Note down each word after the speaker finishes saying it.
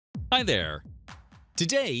Hi there!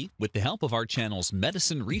 Today, with the help of our channel's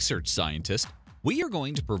medicine research scientist, we are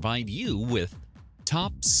going to provide you with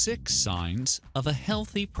top 6 signs of a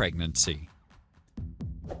healthy pregnancy.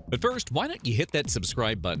 But first, why don't you hit that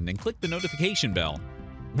subscribe button and click the notification bell?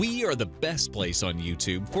 We are the best place on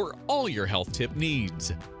YouTube for all your health tip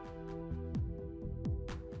needs.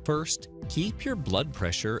 First, keep your blood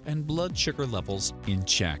pressure and blood sugar levels in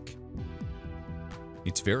check.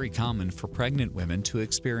 It's very common for pregnant women to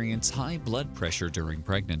experience high blood pressure during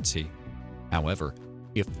pregnancy. However,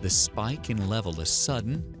 if the spike in level is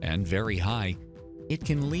sudden and very high, it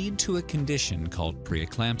can lead to a condition called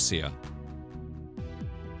preeclampsia.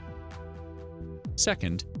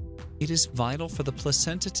 Second, it is vital for the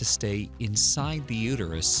placenta to stay inside the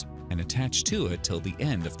uterus and attached to it till the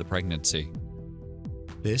end of the pregnancy.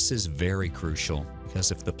 This is very crucial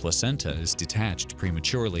because if the placenta is detached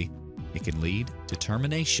prematurely, it can lead to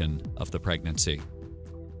termination of the pregnancy.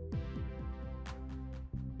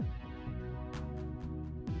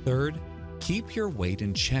 Third, keep your weight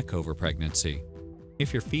in check over pregnancy.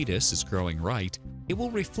 If your fetus is growing right, it will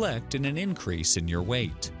reflect in an increase in your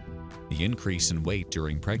weight. The increase in weight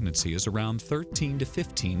during pregnancy is around 13 to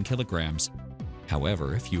 15 kilograms.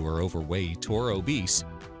 However, if you are overweight or obese,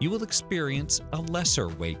 you will experience a lesser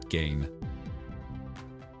weight gain.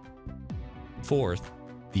 Fourth,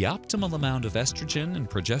 the optimal amount of estrogen and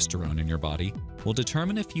progesterone in your body will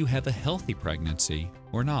determine if you have a healthy pregnancy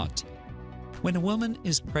or not. When a woman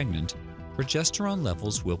is pregnant, progesterone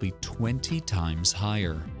levels will be 20 times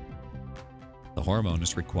higher. The hormone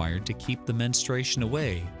is required to keep the menstruation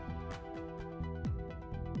away.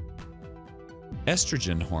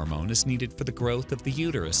 Estrogen hormone is needed for the growth of the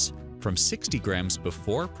uterus, from 60 grams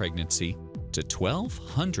before pregnancy to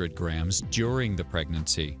 1,200 grams during the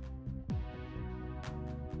pregnancy.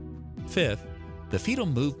 Fifth, the fetal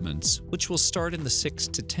movements, which will start in the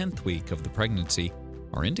 6th to 10th week of the pregnancy,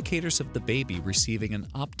 are indicators of the baby receiving an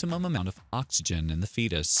optimum amount of oxygen in the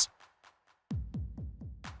fetus.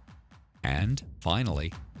 And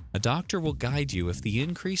finally, a doctor will guide you if the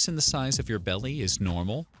increase in the size of your belly is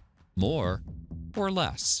normal, more, or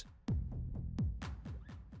less.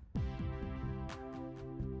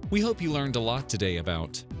 We hope you learned a lot today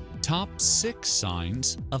about top 6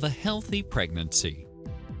 signs of a healthy pregnancy.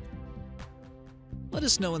 Let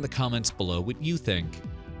us know in the comments below what you think.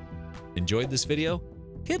 Enjoyed this video?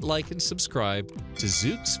 Hit like and subscribe to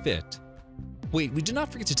ZOOXFIT. Wait, we did not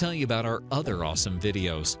forget to tell you about our other awesome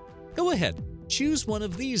videos. Go ahead, choose one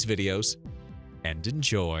of these videos and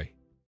enjoy.